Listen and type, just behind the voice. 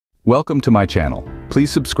Welcome to my channel.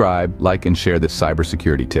 Please subscribe, like, and share this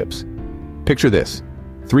cybersecurity tips. Picture this.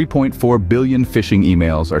 3.4 billion phishing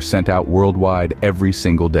emails are sent out worldwide every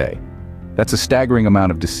single day. That's a staggering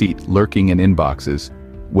amount of deceit lurking in inboxes,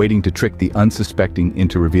 waiting to trick the unsuspecting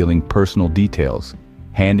into revealing personal details,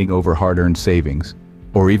 handing over hard-earned savings,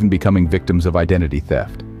 or even becoming victims of identity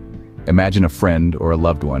theft. Imagine a friend or a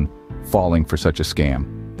loved one falling for such a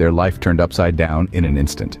scam, their life turned upside down in an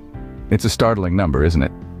instant. It's a startling number, isn't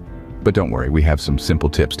it? But don't worry, we have some simple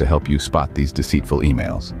tips to help you spot these deceitful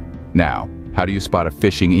emails. Now, how do you spot a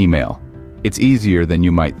phishing email? It's easier than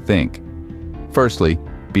you might think. Firstly,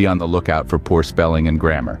 be on the lookout for poor spelling and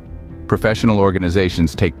grammar. Professional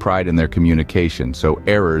organizations take pride in their communication, so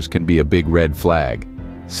errors can be a big red flag.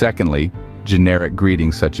 Secondly, generic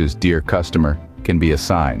greetings such as "Dear Customer" can be a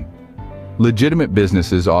sign. Legitimate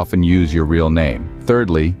businesses often use your real name.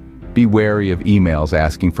 Thirdly, be wary of emails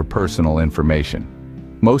asking for personal information.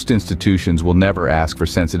 Most institutions will never ask for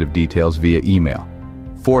sensitive details via email.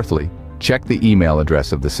 Fourthly, check the email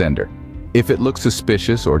address of the sender. If it looks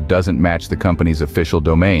suspicious or doesn't match the company's official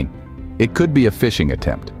domain, it could be a phishing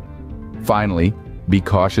attempt. Finally, be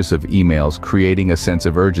cautious of emails creating a sense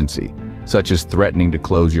of urgency, such as threatening to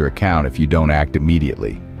close your account if you don't act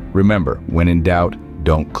immediately. Remember, when in doubt,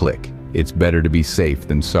 don't click. It's better to be safe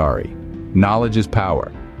than sorry. Knowledge is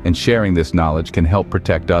power, and sharing this knowledge can help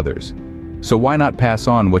protect others. So why not pass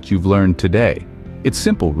on what you've learned today? It's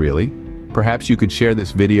simple, really. Perhaps you could share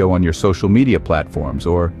this video on your social media platforms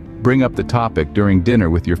or bring up the topic during dinner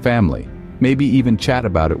with your family. Maybe even chat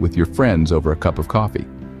about it with your friends over a cup of coffee.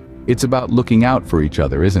 It's about looking out for each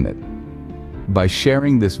other, isn't it? By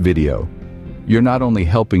sharing this video, you're not only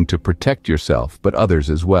helping to protect yourself, but others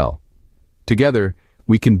as well. Together,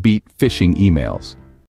 we can beat phishing emails.